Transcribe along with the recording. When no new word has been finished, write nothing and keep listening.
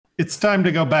It's time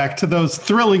to go back to those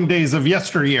thrilling days of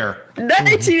yesteryear.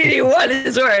 1981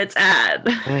 is where it's at.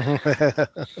 All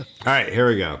right, here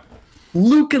we go.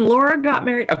 Luke and Laura got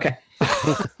married. Okay.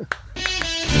 Oh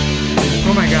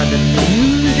my God, the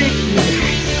music.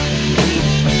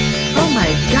 Oh my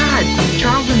God,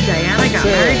 Charles and Diana got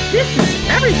married.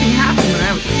 Everything happened when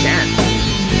I was 10.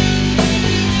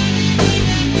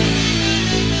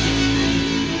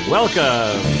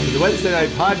 Welcome to the Wednesday Night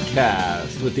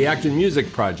Podcast with the Action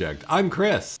Music Project. I'm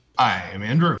Chris. I'm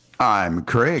Andrew. I'm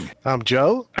Craig. I'm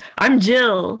Joe. I'm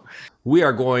Jill. We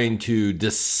are going to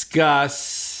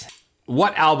discuss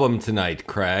what album tonight,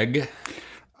 Craig?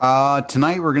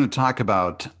 Tonight we're going to talk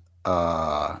about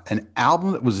an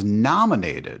album that was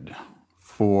nominated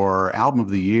for Album of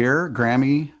the Year,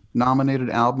 Grammy-nominated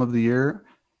Album of the Year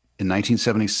in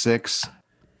 1976,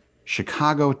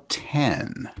 Chicago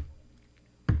 10.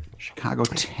 Chicago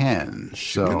 10.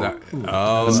 So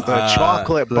the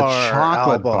chocolate bar. The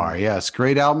chocolate album. bar. Yes,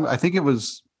 great album. I think it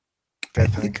was. I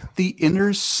think the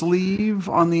inner sleeve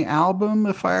on the album,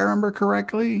 if I remember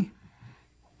correctly,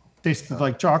 Tasted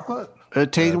like chocolate.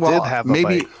 it tasted did well. have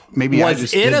a Maybe I Was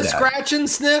just it did a that. scratch and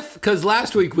sniff? Because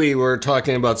last week we were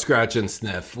talking about scratch and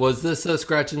sniff. Was this a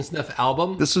scratch and sniff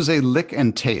album? This was a lick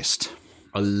and taste.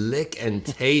 A lick and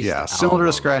taste. Yeah, similar to album.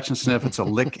 a scratch and sniff. It's a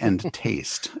lick and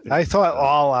taste. I thought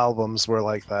all albums were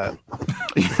like that.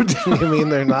 You mean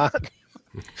they're not?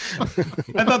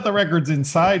 I thought the records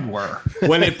inside were.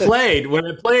 When it played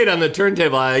on the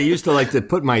turntable, I used to like to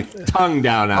put my tongue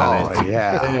down on it. Oh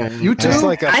yeah, you too. Just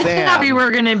like a I fan. thought we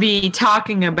were going to be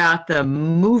talking about the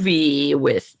movie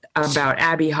about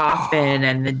Abby Hoffman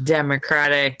and the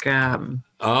Democratic.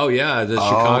 Oh yeah, the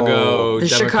Chicago The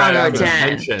Democratic Chicago 10.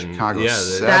 Convention. Chicago Yeah,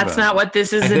 7. That's not what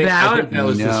this is I think about. that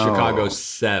was the No. Chicago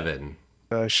 7.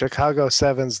 Chicago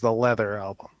 7's the Leather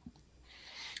album.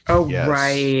 Oh, Yes.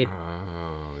 right.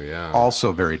 Oh yeah.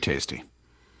 Also very tasty.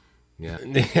 Yeah.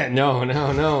 No.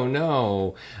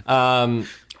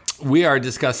 We are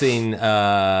discussing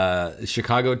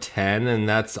Chicago 10, and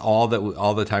that's all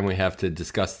the time we have to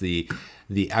discuss the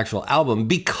actual album,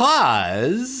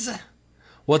 because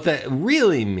what that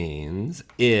really means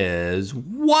is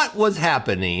what was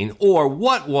happening, or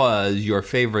what was your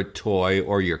favorite toy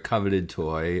or your coveted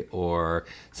toy or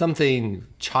something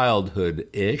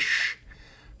childhood-ish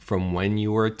from when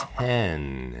you were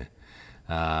 10.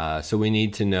 So we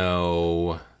need to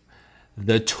know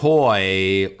the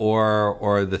toy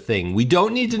or the thing. We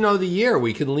don't need to know the year.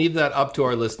 We can leave that up to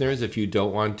our listeners if you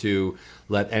don't want to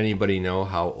let anybody know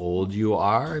how old you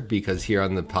are, because here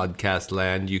on the podcast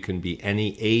land, you can be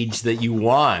any age that you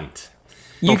want.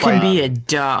 You can be a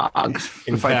dog.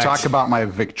 If I talk about my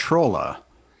Victrola,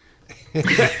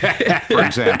 for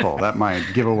example, that might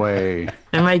give away.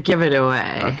 I might give it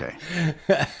away. Okay,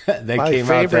 That My came out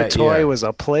favorite that toy year. was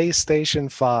a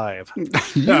PlayStation 5.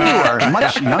 you are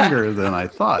much younger than I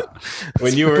thought.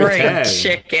 When you were Spring 10.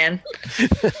 chicken.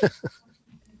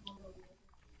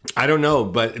 I don't know,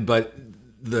 but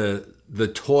the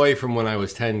toy from when I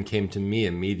was 10 came to me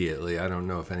immediately. I don't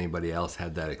know if anybody else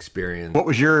had that experience. What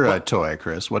was your toy,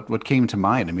 Chris? What came to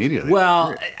mind immediately?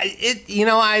 Well,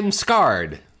 I'm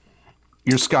scarred.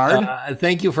 You're scarred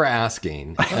Thank you for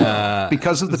asking.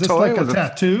 because of the Is this toy. like a Was it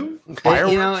tattoo?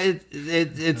 fireworks?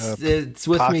 It's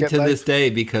with me pocket to this knife? day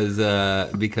because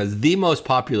the most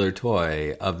popular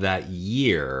toy of that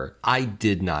year I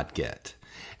did not get,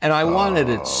 and I wanted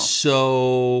it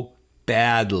so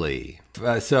badly.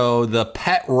 So the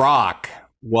Pet Rock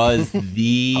was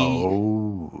the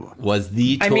toy.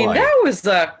 I mean, that was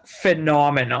a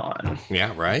phenomenon.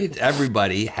 Yeah, right.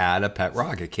 Everybody had a Pet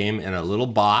Rock. It came in a little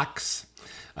box,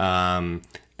 and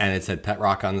it said Pet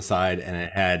Rock on the side,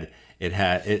 and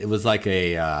it was like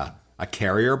a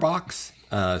carrier box.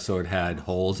 So it had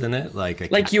holes in it,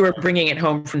 Like you were bringing it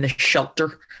home from the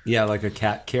shelter. yeah, like a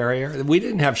cat carrier. We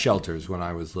didn't have shelters when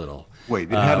I was little.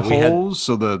 Wait, it had we had- holes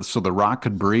so the rock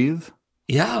could breathe.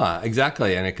 Yeah,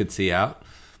 exactly, and it could see out.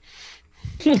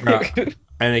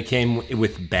 And it came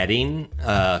with bedding,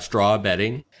 straw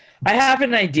bedding. I have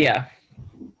an idea.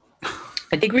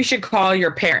 I think we should call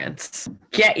your parents.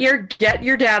 Get your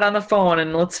dad on the phone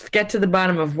and let's get to the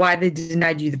bottom of why they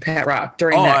denied you the Pet Rock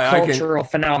during that I can- cultural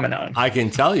phenomenon. I can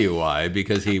tell you why,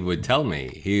 because he would tell me.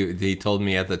 He told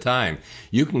me at the time,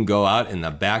 you can go out in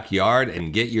the backyard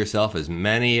and get yourself as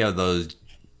many of those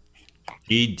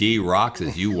GD rocks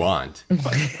as you want.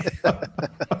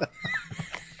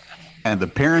 And the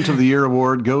Parent of the Year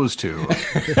award goes to.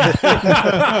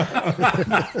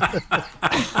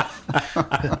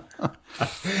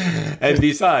 And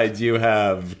besides, you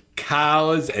have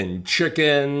cows and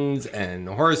chickens and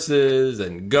horses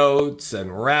and goats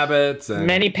and rabbits and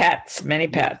Many pets. Many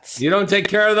pets. you don't take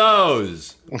care of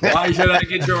those. Why should I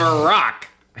get you a rock?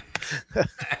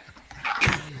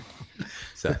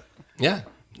 So yeah,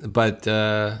 but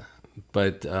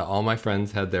all my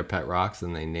friends had their pet rocks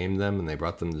and they named them and they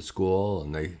brought them to school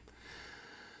and they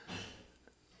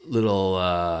little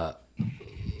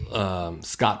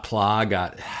Scott Pla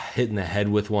got hit in the head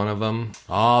with one of them.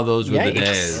 Oh, those were the Yikes.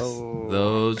 days.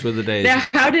 Those were the days. Now,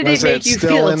 how did Was it make it you still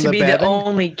feel in to the be the bedding?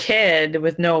 only kid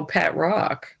with no pet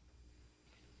rock?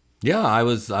 Yeah, I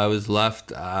was left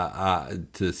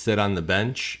to sit on the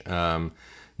bench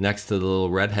next to the little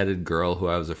redheaded girl who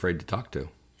I was afraid to talk to.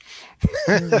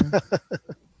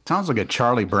 Sounds like a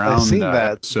Charlie Brown I've seen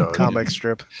that episode. comic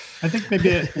strip. I think maybe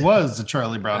it was a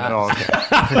Charlie Brown. Oh, okay.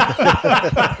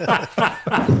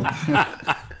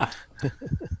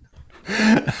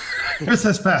 Chris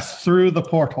has passed through the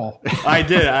portal. I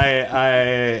did.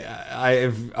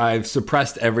 I've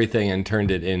suppressed everything and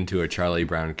turned it into a Charlie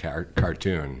Brown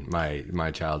cartoon.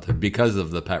 My childhood because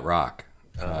of the pet rock.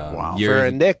 Wow. For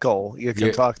a nickel, you can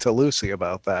You're- talk to Lucy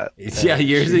about that. Yeah,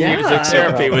 years and years Yeah. of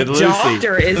therapy with Lucy.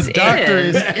 Doctor is Doctor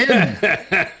in. is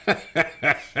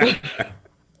in.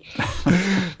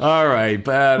 All right,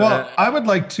 but Well, I would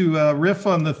like to riff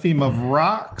on the theme of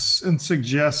rocks and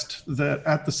suggest that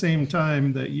at the same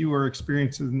time that you are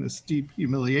experiencing this deep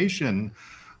humiliation,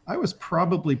 I was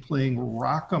probably playing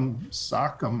Rock'em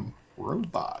Sock'em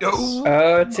Robots.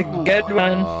 Oh, it's a good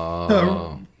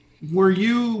one. Were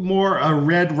you more a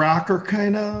red rocker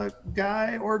kind of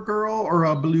guy or girl, or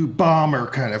a blue bomber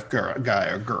kind of guy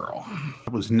or girl?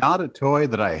 It was not a toy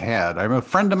that I had. A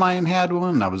friend of mine had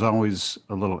one, and I was always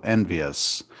a little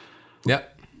envious.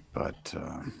 yep. But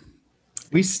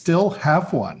We still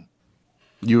have one.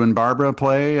 you and Barbara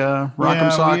play Rock'em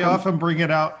Yeah, we Sock'em? often bring it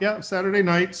out. Yeah, Saturday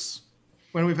nights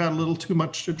when we've had a little too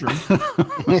much to drink.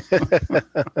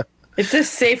 It's a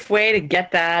safe way to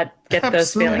get those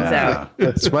Absolutely. feelings out.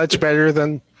 It's much better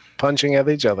than punching at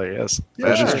each other. Yes.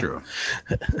 That is Yeah. true.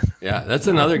 Yeah, that's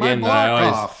another My game that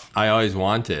block off. I always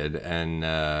wanted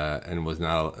and was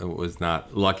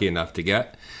not lucky enough to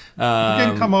get. You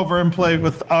can come over and play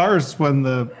with ours when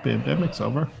the pandemic's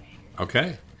over.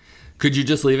 Okay, could you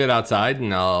just leave it outside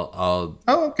and I'll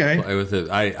Oh, okay. play with it?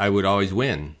 I would always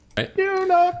win. Right? You're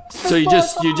not. So you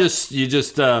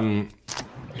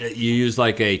use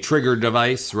like a trigger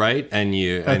device, right? And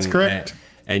you That's correct.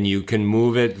 And you can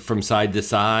move it from side to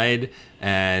side,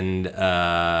 and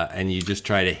you just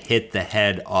try to hit the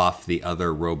head off the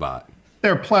other robot.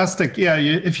 They're plastic. Yeah,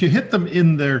 if you hit them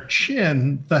in their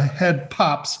chin, the head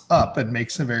pops up and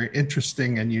makes a very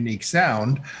interesting and unique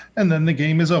sound. And then the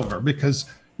game is over because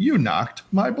you knocked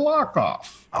my block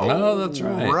off. Oh, that's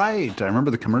right. Right. I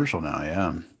remember the commercial now,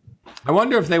 yeah. I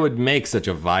wonder if they would make such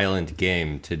a violent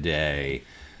game today.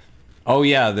 Oh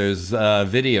yeah, there's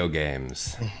video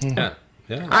games. Yeah.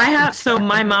 So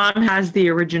my mom has the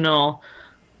original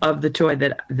of the toy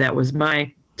that was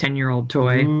my 10-year-old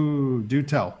toy. Ooh, do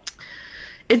tell.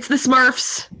 It's the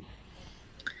Smurfs.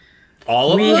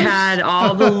 All of We them? had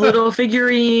all the little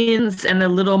figurines and the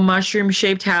little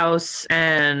mushroom-shaped house.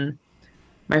 And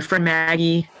my friend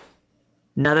Maggie,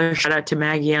 another shout out to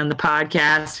Maggie on the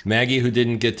podcast. Maggie, who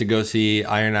didn't get to go see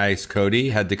Iron Ice Cody,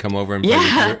 had to come over and play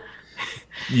Yeah. with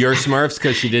your Smurfs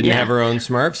because she didn't Yeah. have her own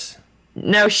Smurfs.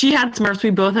 No, she had Smurfs. We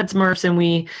both had Smurfs, and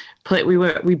we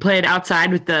played outside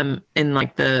with them in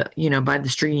like the by the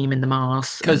stream in the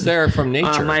moss. Because they're from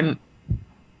nature.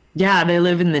 They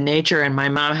live in the nature, and my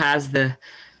mom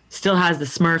still has the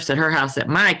Smurfs at her house that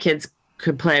my kids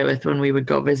could play with when we would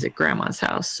go visit grandma's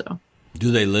house. So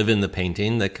Do they live in the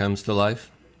painting that comes to life?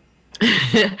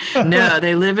 no,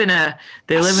 they live in a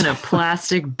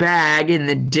plastic bag in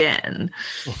the den.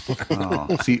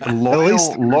 Oh, see,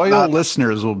 least loyal not-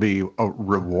 listeners will be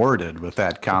rewarded with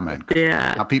that comment.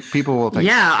 Yeah. Now, people will think,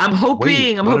 Yeah, I'm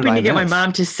hoping Wait, what did to I get my miss?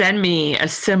 mom to send me a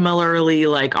similarly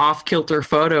like off-kilter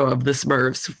photo of the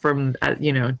Smurfs from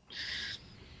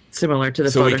similar to the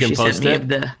So we photo can she post sent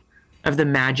me it? of the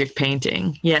magic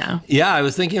painting. Yeah. Yeah, I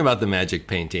was thinking about the magic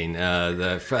painting.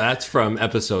 That's from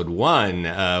episode 1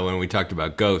 when we talked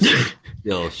about ghosts.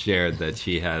 Jill shared that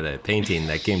she had a painting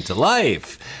that came to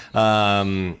life.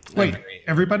 Wait,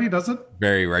 everybody doesn't?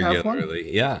 Very Have one?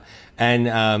 regularly, yeah.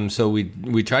 And so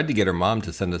we tried to get her mom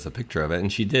to send us a picture of it,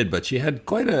 and she did, but she had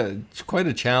quite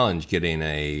a challenge getting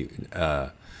a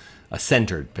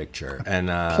centered picture. And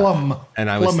Plum. And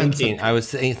I was Plum and thinking, I was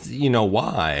saying,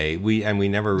 why we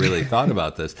never really thought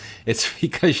about this. It's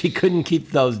because she couldn't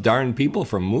keep those darn people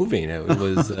from moving. It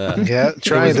was Yeah,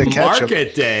 trying it was to catch 'em.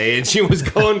 market day, and she was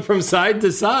going from side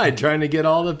to side trying to get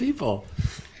all the people.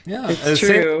 Yeah, It's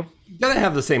true. You gotta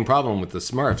have the same problem with the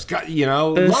Smurfs. The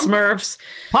Lump- Smurfs.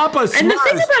 Papa Smurfs. And the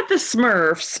thing about the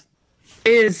Smurfs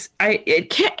is,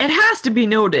 it has to be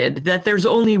noted that there's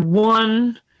only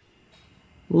one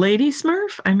Lady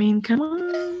Smurf. I mean, come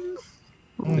on.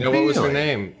 Yeah, what was her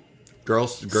name? Girly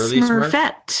Smurf?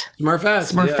 Smurfette.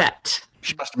 Smurfette. Smurfette.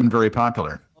 She must have been very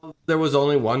popular. Yeah. There was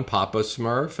only one Papa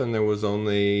Smurf, and there was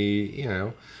only,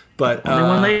 but Only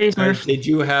one Lady Smurf. Did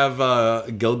you have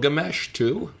Gilgamesh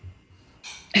too?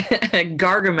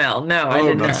 Gargamel. No, I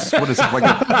did not. What is it, like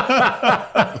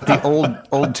the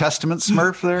Old Testament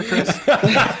Smurf there, Chris?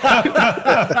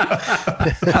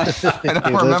 I don't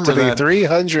He lived remember to be that.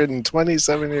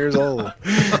 327 years old.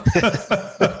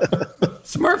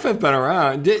 Smurf have been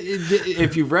around.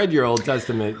 If you've read your Old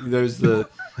Testament, there's the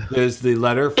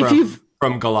letter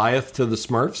from Goliath to the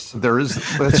Smurfs. There is.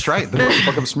 That's right. The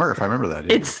Book of Smurf. I remember that.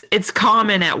 Yeah. It's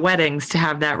common at weddings to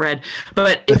have that read,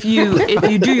 but if you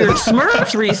do your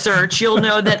Smurfs research, you'll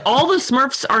know that all the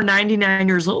Smurfs are 99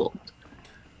 years old.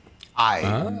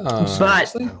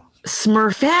 But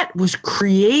Smurfette was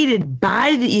created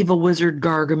by the evil wizard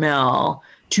Gargamel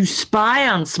to spy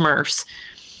on Smurfs.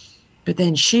 But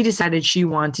then she decided she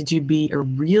wanted to be a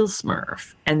real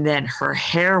Smurf, and then her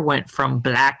hair went from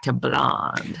black to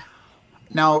blonde.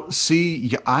 Now,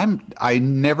 see, I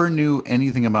never knew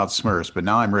anything about Smurfs, but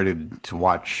now I'm ready to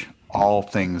watch all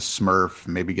things Smurf.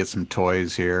 Maybe get some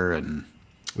toys here, and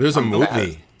There's a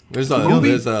movie. There's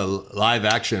a live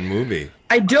action movie.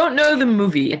 I don't know the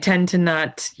movie. I tend to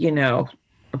not,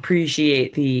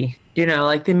 appreciate the,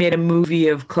 like they made a movie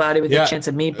of Cloudy with a Chance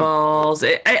of Meatballs.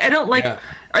 I don't like,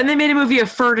 and they made a movie of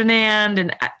Ferdinand,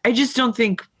 and I just don't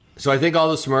think. So I think all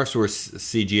the Smurfs were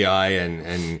CGI,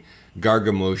 and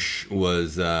Gargamush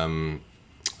was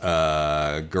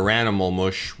Garanimal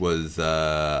Mush was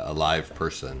a live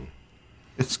person.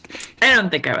 I don't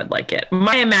think I would like it.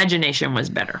 My imagination was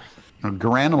better.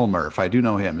 Garanimal Murph. I do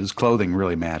know him. His clothing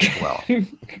really matched well.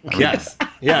 Yes,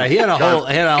 yeah, he had a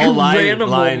whole line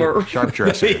Murph. Sharp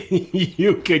dresser.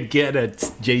 you could get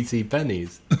at J.C.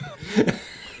 Penney's.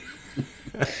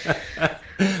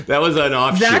 That was an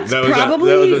offshoot. That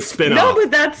was a spin-off. No,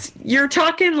 but you're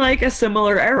talking like a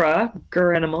similar era,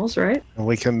 Garanimals, right? And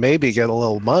we can maybe get a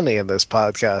little money in this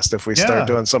podcast if we start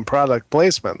doing some product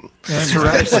placement. That's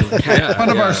right. One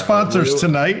of our sponsors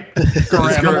tonight,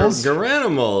 Garanimals.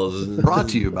 Garanimals. Brought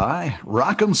to you by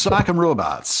Rock'em Sock'em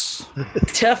Robots.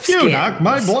 Tough You skin. knocked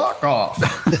my block off.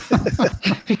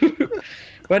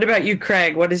 What about you,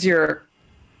 Craig? What is your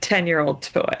 10-year-old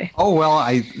toy? Oh, well,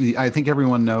 I think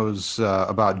everyone knows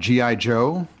about G.I.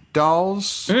 Joe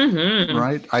dolls,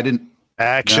 right? I didn't.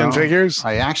 Action figures?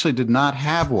 I actually did not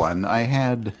have one. I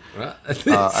had the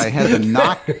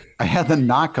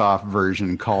knockoff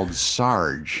version called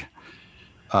Sarge.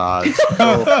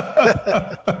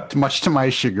 Much to my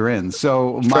chagrin.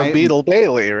 So From Beetle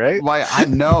Bailey, right?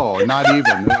 No, not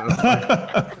even.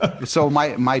 So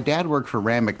my dad worked for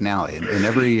Rand McNally, and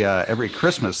every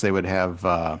Christmas they would have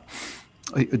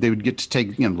they would get to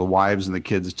take the wives and the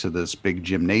kids to this big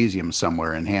gymnasium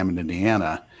somewhere in Hammond,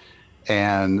 Indiana,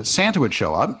 and Santa would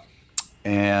show up.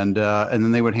 And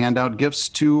then they would hand out gifts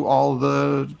to all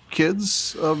the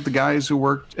kids of the guys who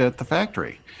worked at the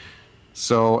factory.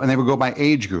 So, and they would go by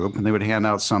age group, and they would hand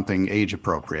out something age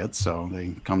appropriate. So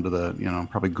they come to the,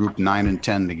 probably group 9 and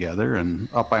 10 together, and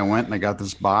up I went, and I got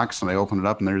this box, and I opened it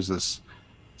up, and there's this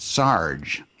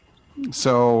Sarge.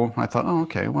 So I thought, oh,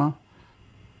 okay, well,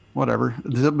 whatever.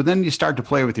 But then you start to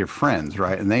play with your friends,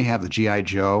 right? And they have the G.I.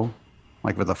 Joe,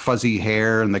 like with the fuzzy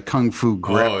hair and the kung fu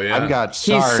grip. Oh, yeah. I've got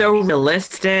Sarge. He's so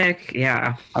realistic.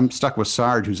 Yeah. I'm stuck with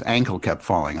Sarge, whose ankle kept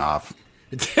falling off.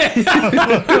 and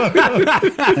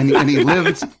he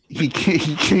lived. He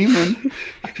came in.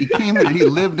 And he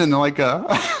lived in like a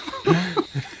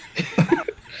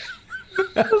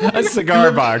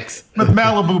cigar box With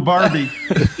Malibu Barbie.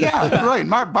 Yeah, right.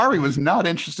 Barbie was not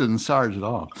interested in Sarge at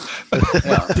all.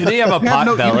 Yeah. Did he have a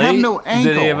pot belly? You have no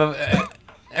ankle. Did he have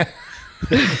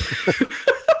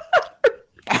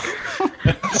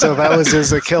So that was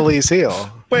his Achilles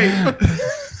heel.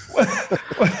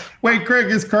 Wait, Craig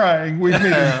is crying. We've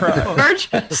made him cry.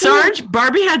 Sarge,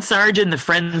 Barbie had Sarge in the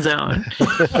friend zone.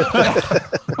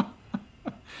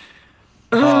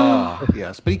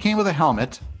 Yes, but he came with a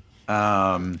helmet,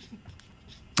 and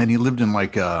he lived in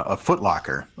like a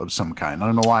footlocker of some kind. I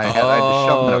don't know why I had to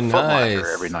shove him in a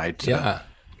footlocker every night. Yeah.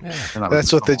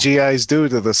 That's what the GIs do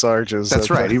to the Sarges.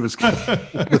 That's right. He was camp.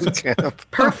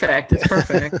 Perfect. It's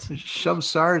perfect. Shove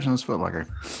Sarge in his footlocker.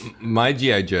 My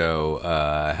G.I. Joe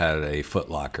had a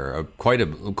footlocker, quite a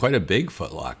big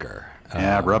footlocker.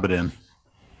 Yeah, rub it in.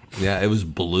 Yeah, it was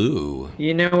blue.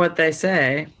 You know what they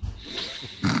say.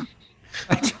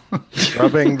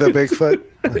 Rubbing the Bigfoot.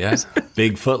 Yeah,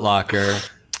 big foot locker,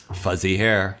 fuzzy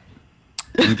hair,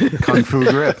 Kung Fu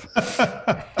grip.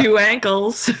 2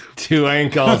 ankles. 2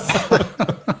 ankles.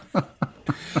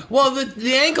 Well,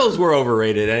 the ankles were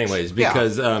overrated, anyways,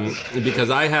 because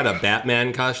I had a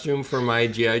Batman costume for my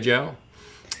GI Joe,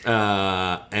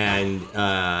 and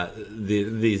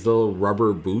these little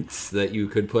rubber boots that you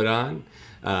could put on,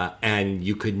 and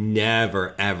you could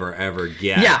never, ever, ever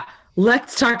get. Yeah,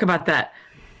 let's talk about that.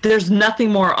 There's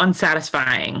nothing more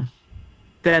unsatisfying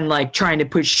than like trying to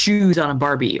put shoes on a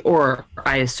Barbie, or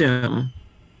I assume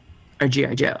a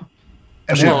GI Joe.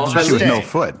 Especially with no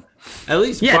foot. At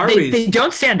least Yeah, Barbie's. they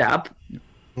don't stand up.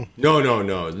 No,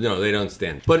 they don't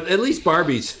stand. But at least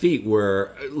Barbie's feet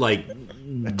were like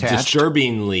Attached.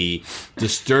 disturbingly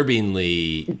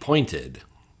pointed,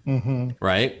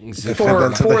 right? For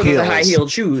into the the heels.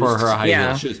 high-heeled shoes. For her high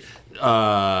yeah. heel shoes.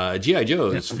 GI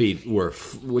Joe's feet were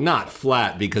not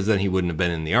flat because then he wouldn't have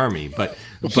been in the army. But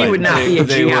He would not be a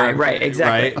GI, right,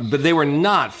 exactly. Right? But they were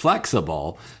not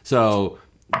flexible, so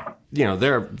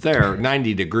they're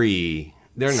 90-degree.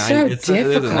 They're So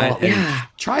difficult, and yeah.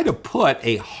 Try to put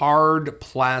a hard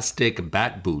plastic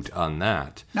bat boot on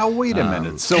that. Now wait a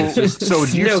minute. So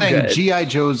you're no saying good. GI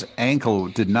Joe's ankle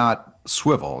did not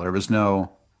swivel? There was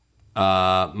no.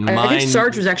 I Mine, think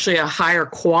Sarge was actually a higher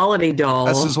quality doll.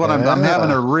 This is what I'm having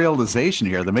a realization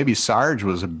here that maybe Sarge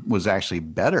was actually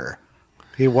better.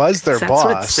 He was their That's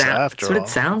what boss, that's after what all. it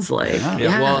sounds like.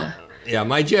 yeah,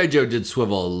 my GI Joe did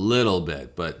swivel a little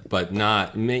bit, but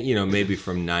not maybe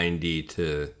from 90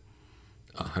 to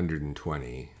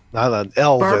 120. Not an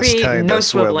Elvis Barbie, kind no of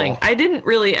swivel.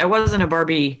 swiveling. I wasn't a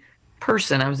Barbie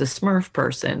person. I was a Smurf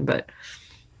person, but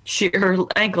her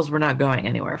ankles were not going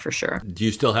anywhere for sure. Do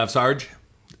you still have Sarge?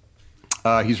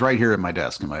 He's right here at my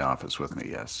desk in my office with me.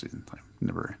 Yes,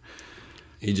 never.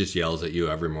 He just yells at you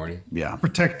every morning. Yeah,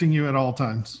 Protecting you at all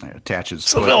times. attaches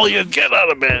foot. Civilian, get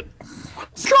out of bed.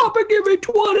 Drop it, give me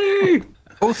 20.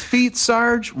 Both feet,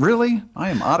 Sarge. Really?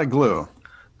 I am out of glue.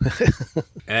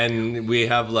 And we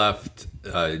have left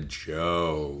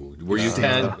Joe. Were you The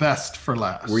 10? best for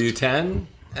last. Were you 10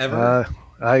 ever?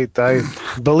 I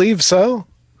believe so.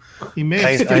 He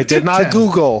made I did not 10.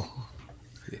 Google,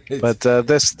 but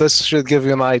this should give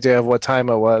you an idea of what time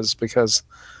it was, because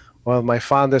one of my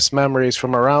fondest memories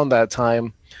from around that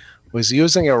time was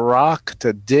using a rock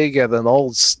to dig at an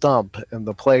old stump in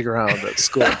the playground at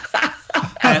school.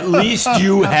 At least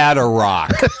you had a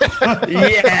rock.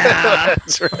 Yeah.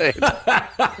 That's right.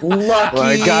 Lucky. Well,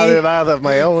 I got it out of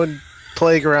my own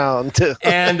playground too.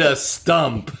 And a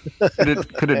stump.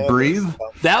 Could it breathe?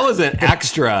 That was an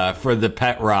extra for the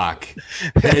pet rock.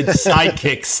 Its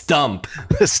sidekick Stump.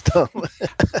 The stump.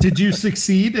 Did you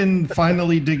succeed in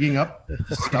finally digging up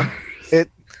the stump?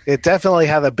 It definitely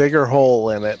had a bigger hole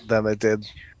in it than it did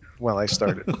when I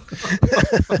started.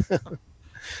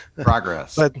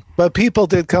 Progress. But people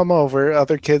did come over.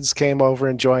 Other kids came over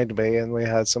and joined me, and we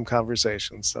had some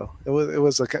conversations. So it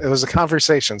was a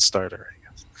conversation starter, I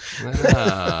guess.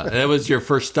 That was your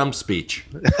first stump speech.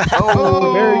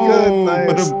 Oh, very good.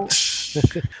 Nice.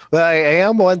 But, But I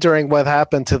am wondering what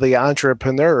happened to the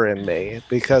entrepreneur in me,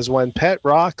 because when pet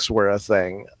rocks were a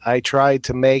thing, I tried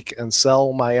to make and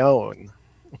sell my own.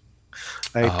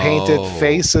 I painted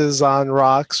faces on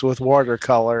rocks with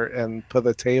watercolor and put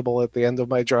a table at the end of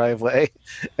my driveway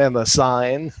and a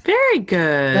sign. Very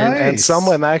good. Nice. And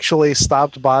someone actually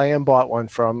stopped by and bought one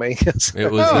from me.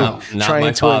 It was not trying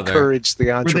my to father. encourage the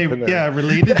were entrepreneur. they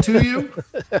related to you?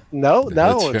 No,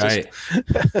 That's just- right.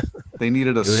 They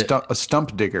needed a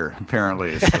stump digger,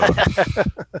 apparently. So.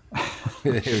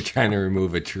 They were trying to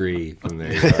remove a tree from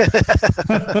their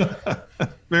yard.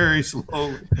 Very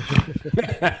slowly.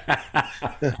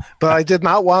 But I did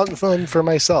not want them for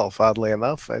myself, oddly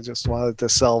enough. I just wanted to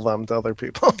sell them to other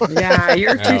people. Yeah,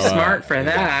 you're too Oh, smart for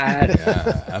that.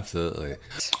 Yeah, absolutely.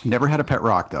 Never had a pet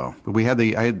rock though. But we had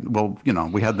we had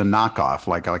the knockoff.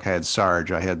 Like I had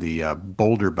Sarge. I had the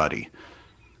Boulder Buddy.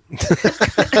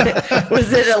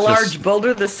 Was it a large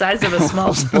boulder the size of a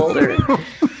small boulder?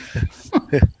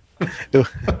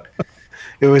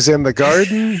 It was in the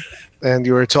garden, and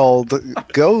you were told,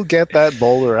 go get that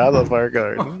boulder out of our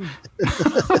garden.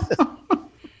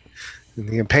 And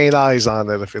you can paint eyes on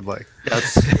it if you'd like.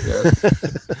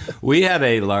 We had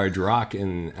a large rock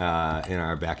in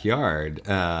our backyard,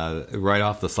 right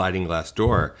off the sliding glass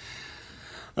door,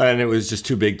 and it was just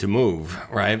too big to move,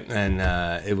 right? And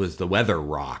it was the weather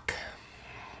rock.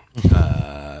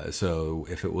 So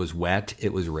if it was wet,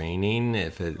 it was raining.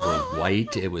 If it was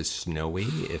white, it was snowy.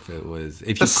 If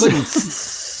you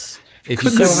couldn't, If you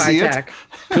So see high it? tech.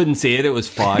 couldn't see it, it was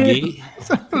foggy.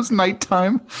 It was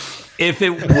nighttime. If it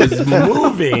was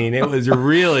moving, it was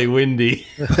really windy.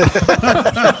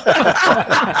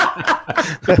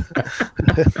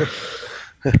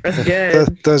 That's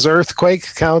good. Does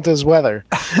earthquake count as weather?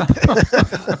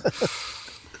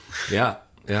 Yeah,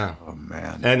 yeah. Oh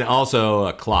man! And also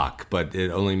a clock, but it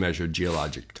only measured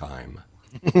geologic time.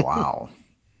 Wow.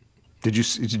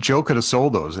 Joe could have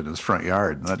sold those in his front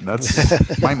yard.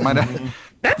 That's might have.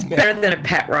 That's better than a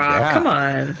pet rock. Yeah. Come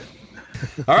on.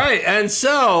 All right, and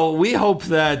so we hope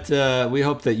that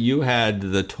you had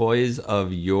the toys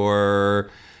of your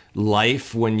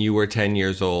life when you were 10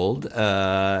 years old,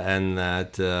 and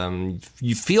that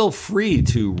you feel free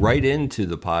to write into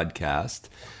the podcast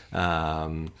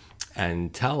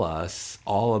and tell us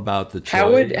all about the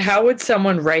toys. How would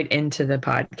someone write into the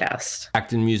podcast?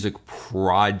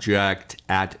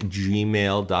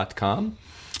 actonmusicproject@gmail.com.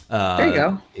 There you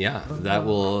go. Yeah, that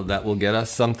will get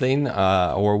us something,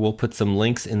 or we'll put some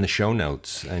links in the show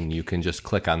notes, and you can just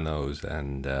click on those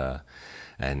and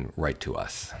write to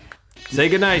us. Say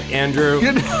goodnight, Andrew.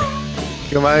 Good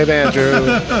night, Andrew.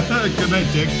 Good night,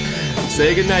 Dick.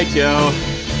 Say goodnight, Joe.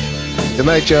 Good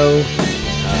night, Joe.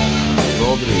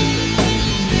 Roll the music.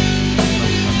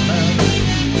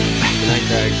 Good night,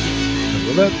 Greg.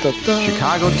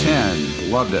 Chicago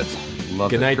 10. Loved it.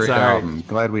 Loved Good it. night, Great Sarge. album.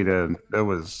 Glad we did. It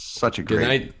was such a great.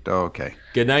 night. Okay.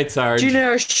 Good night, Sarge. Do you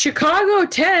know Chicago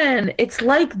 10? It's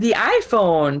like the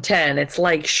iPhone 10. It's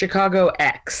like Chicago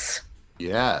X.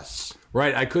 Yes.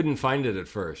 Right, I couldn't find it at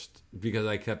first because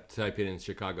I kept typing in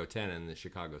Chicago 10 and the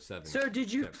Chicago 7. So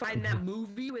did you find that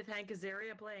movie with Hank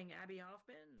Azaria playing Abby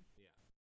Hoffman?